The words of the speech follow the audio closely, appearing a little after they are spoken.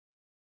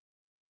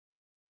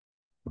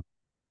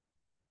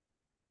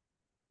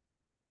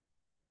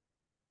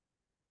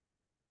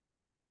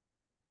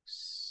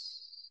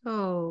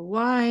So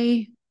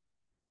why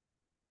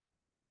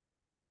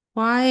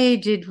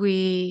did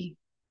we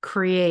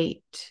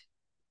create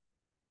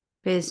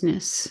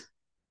business?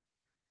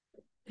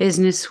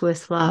 Business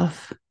with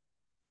love.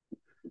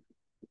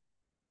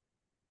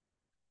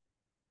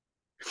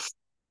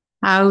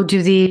 How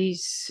do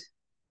these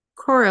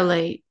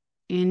correlate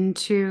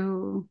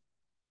into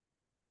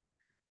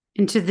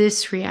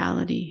this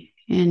reality,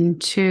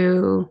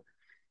 into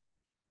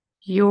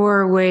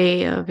your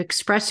way of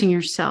expressing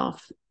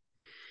yourself?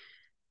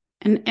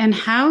 And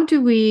how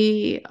do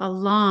we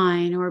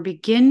align or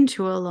begin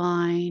to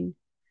align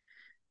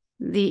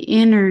the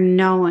inner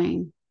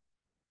knowing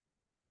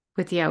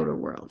with the outer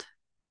world?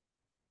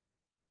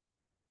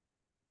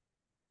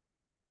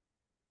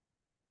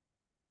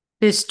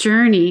 This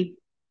journey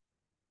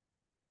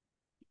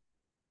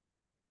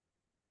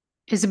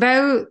is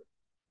about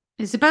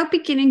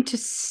beginning to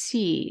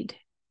seed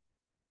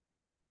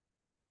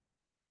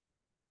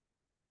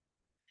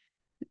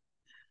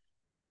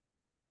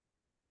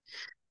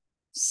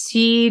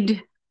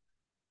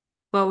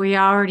what we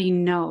already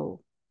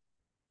know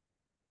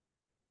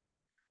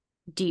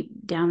deep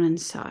down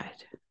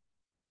inside.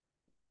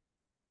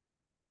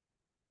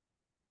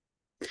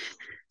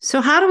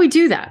 So how do we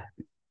do that?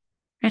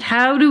 Right?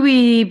 How do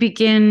we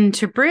begin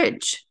to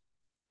bridge?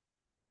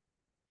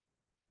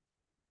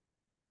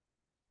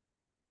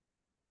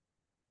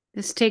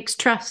 This takes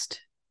trust.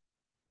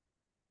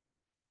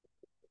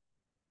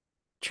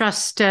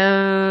 Trust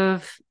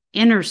of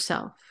inner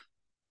self,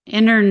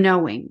 inner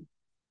knowing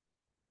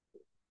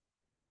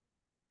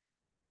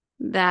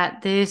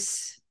that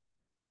this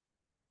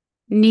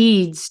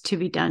needs to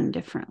be done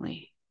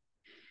differently.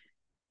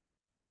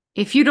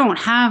 If you don't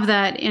have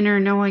that inner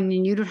knowing,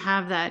 then you don't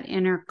have that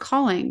inner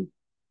calling.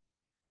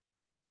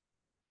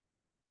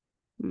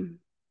 Then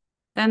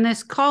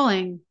this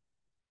calling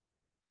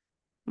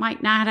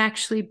might not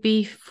actually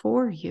be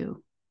for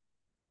you.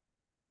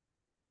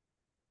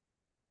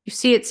 You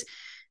see,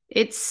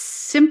 it's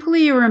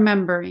simply a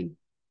remembering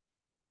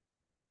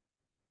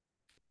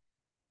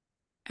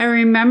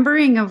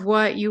of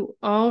what you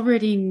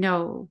already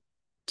know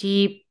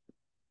deep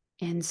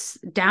and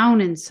down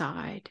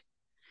inside,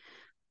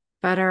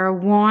 but are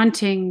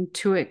wanting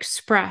to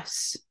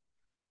express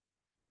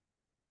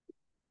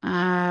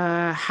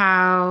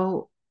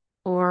how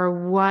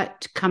or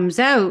what comes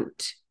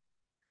out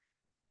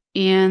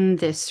in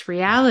this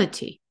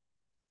reality.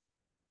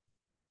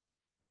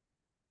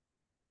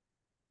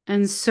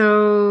 And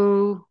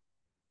so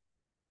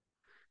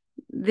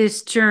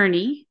this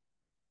journey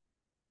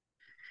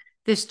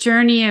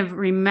of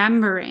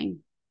remembering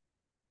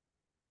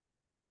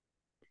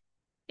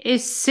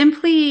is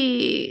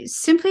simply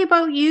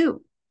about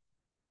you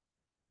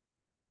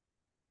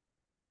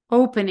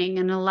opening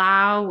and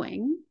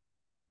allowing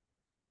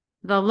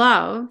the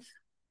love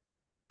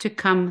to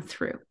come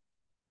through.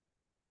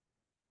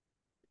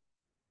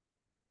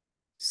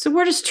 So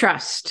where does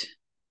trust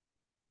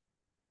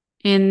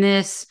in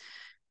this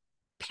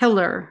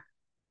pillar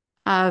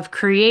of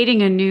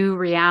creating a new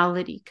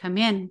reality come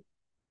in?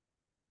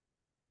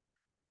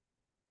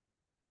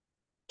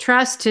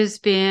 Trust has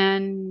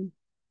been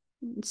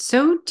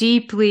so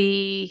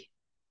deeply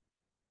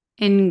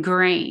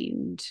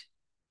ingrained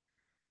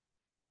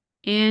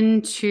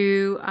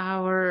into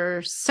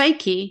our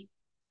psyche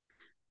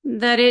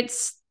that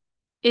it's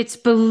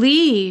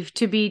believed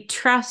to be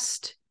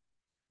trust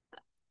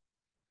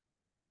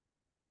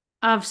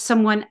of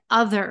someone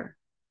other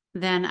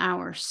than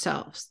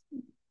ourselves.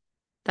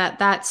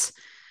 That's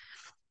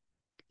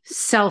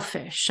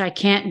selfish. I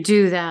can't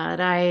do that.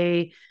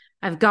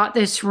 I've got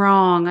this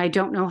wrong. I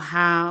don't know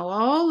how.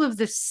 All of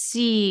the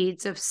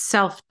seeds of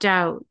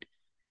self-doubt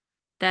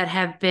that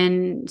have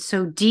been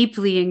so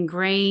deeply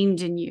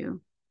ingrained in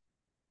you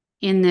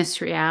in this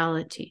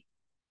reality.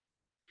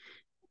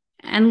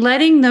 And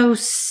letting those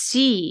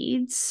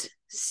seeds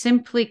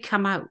simply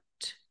come out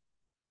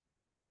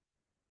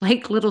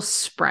like little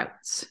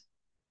sprouts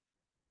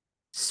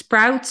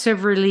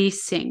of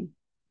releasing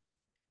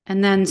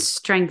and then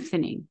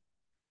strengthening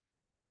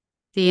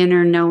the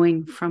inner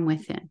knowing from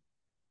within.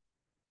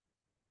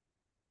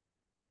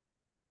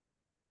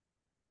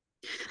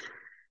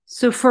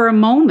 So for a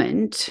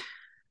moment,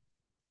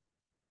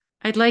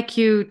 I'd like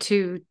you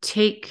to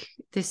take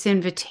this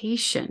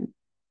invitation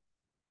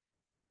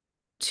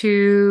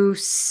to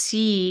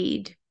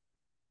seed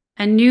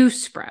a new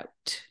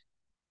sprout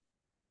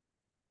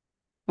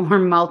or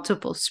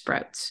multiple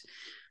sprouts,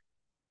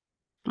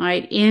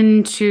 right?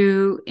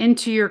 Into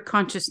your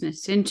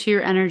consciousness, into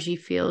your energy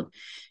field,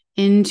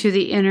 into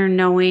the inner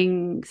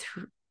knowing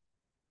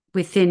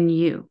within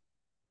you.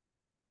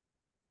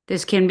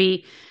 This can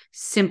be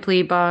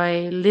simply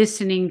by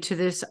listening to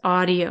this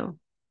audio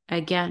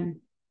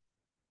again.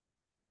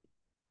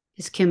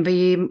 This can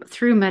be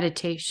through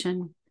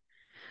meditation,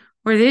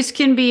 or this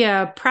can be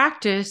a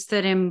practice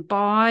that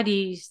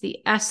embodies the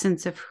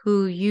essence of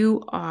who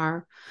you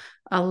are,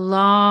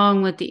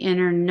 along with the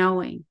inner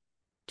knowing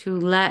to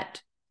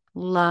let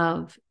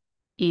love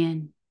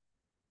in.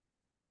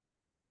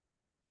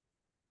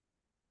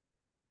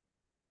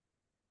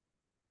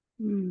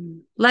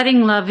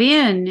 Letting love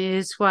in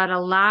is what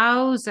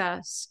allows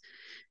us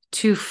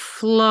to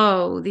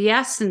flow the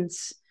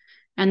essence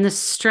and the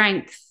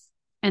strength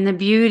and the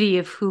beauty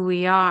of who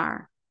we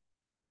are.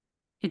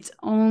 It's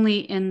only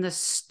in the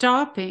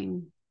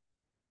stopping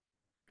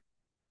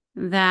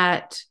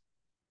that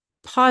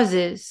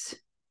pauses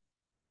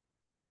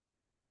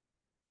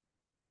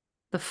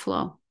the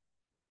flow.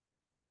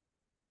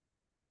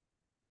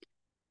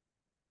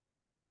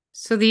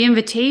 So the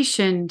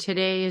invitation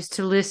today is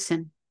to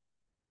listen.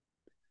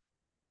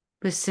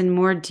 Listen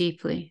more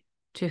deeply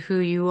to who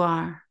you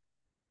are.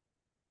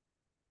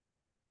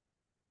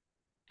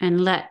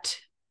 And let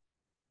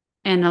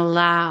and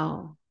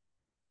allow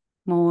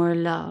more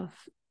love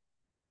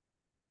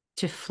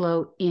to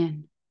flow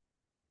in.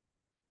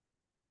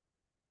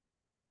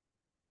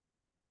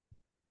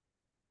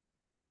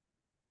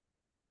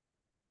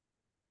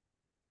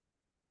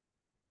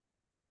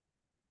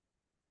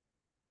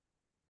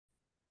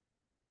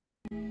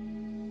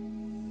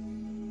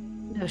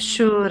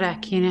 Shura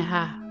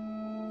kineha.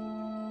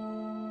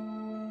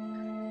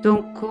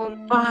 Don't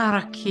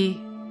compara ki.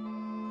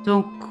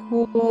 Don't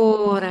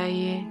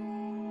coraye.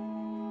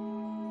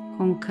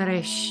 Con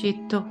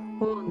crescito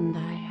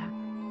ondaya.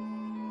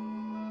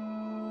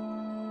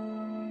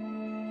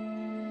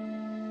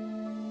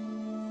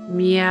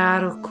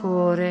 Miaro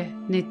core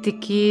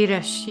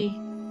netikirashi.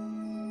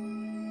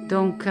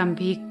 Don't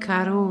cambi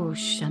caro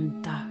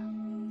shanta.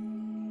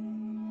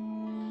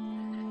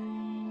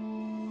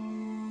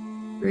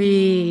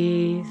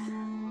 Breathe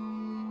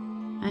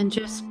and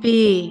just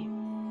be.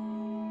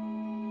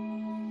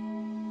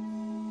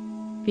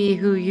 Be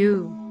who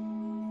you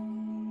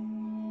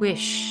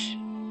wish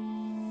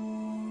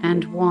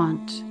and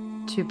want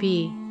to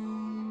be.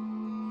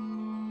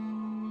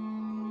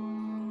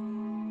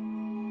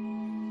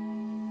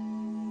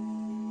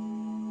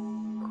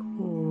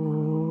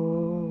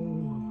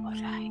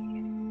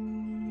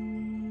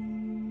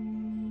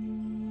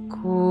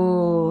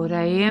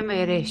 Kora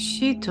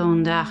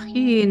emereshitonda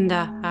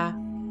hindaha.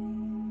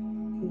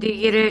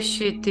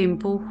 Digireshitin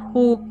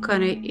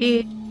puhukane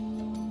I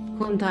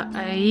kunda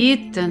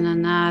aitana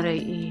nare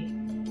I.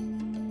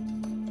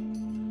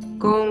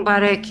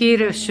 Gombare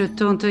kirisho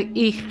tonto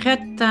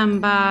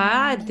ihetamba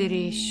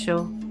adirisho.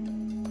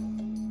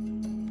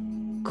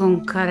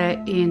 Gonkare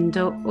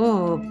indo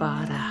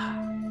obara.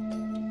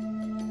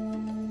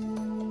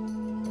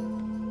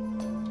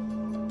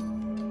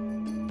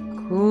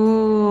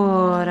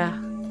 Kora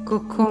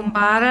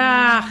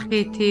kukumbara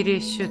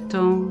hitirisho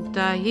ton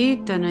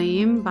dahitana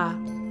imba.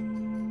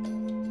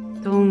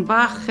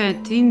 Tombache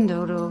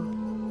tindoro.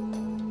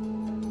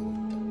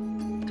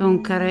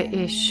 Tonkare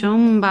e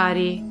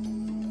shombari.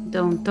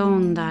 Don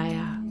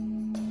tondaya.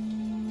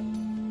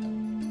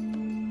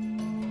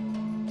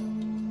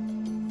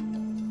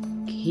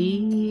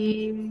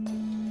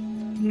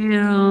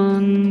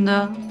 Kironda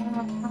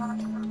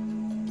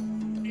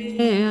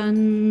en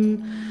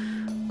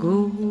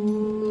Gorandi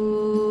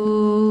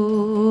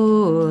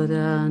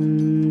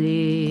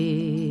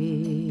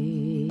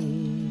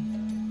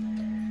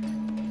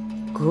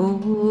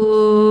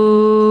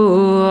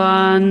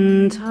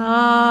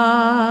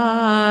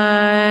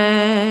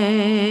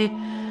Goantai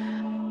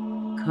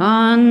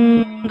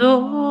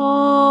Kandorai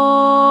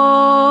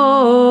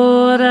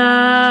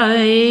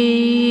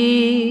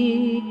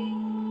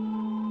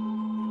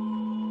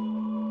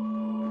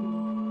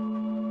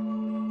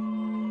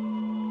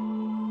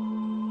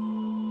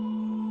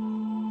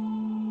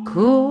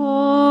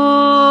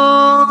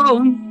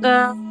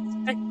Kondai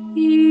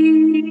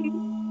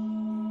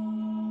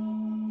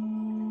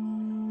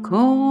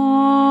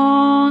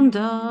Kondai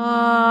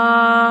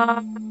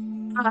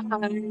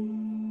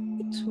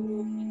to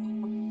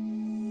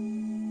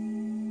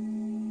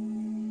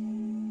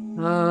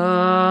Ariyocha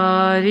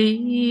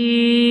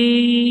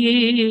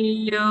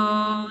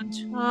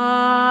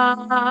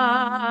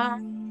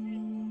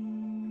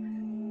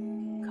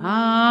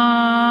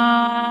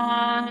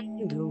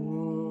Kando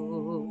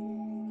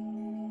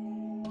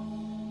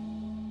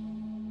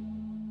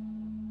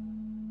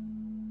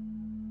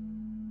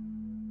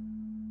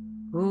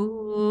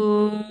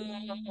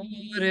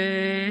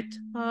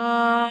Uretaya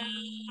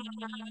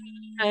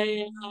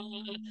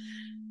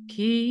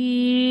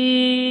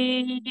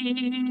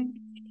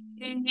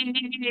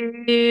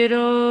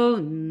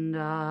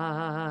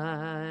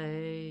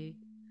Kirondai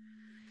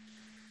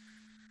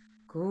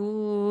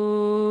Gorako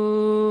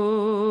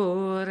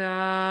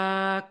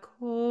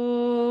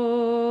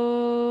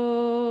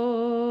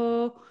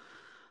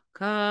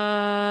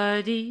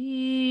Kadi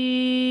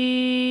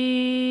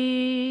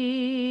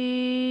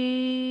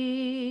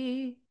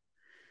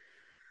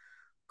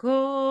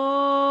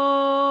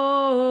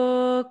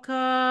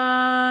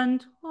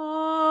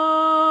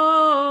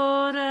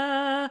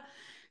Cantora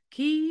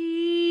Kikunda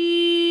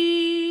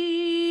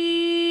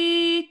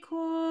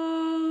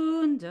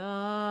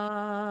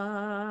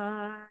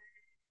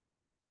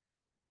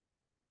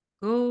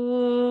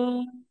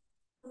Go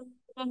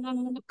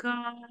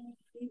Cantora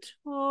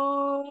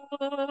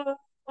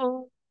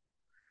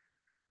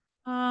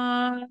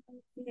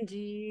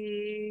Andi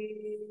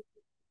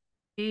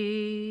Much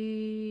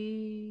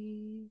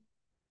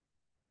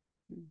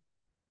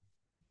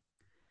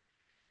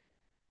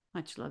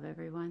love,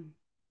 everyone.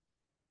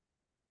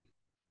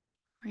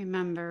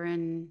 Remember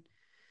and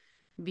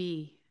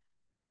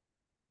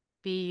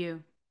be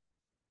you,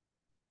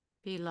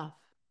 be love.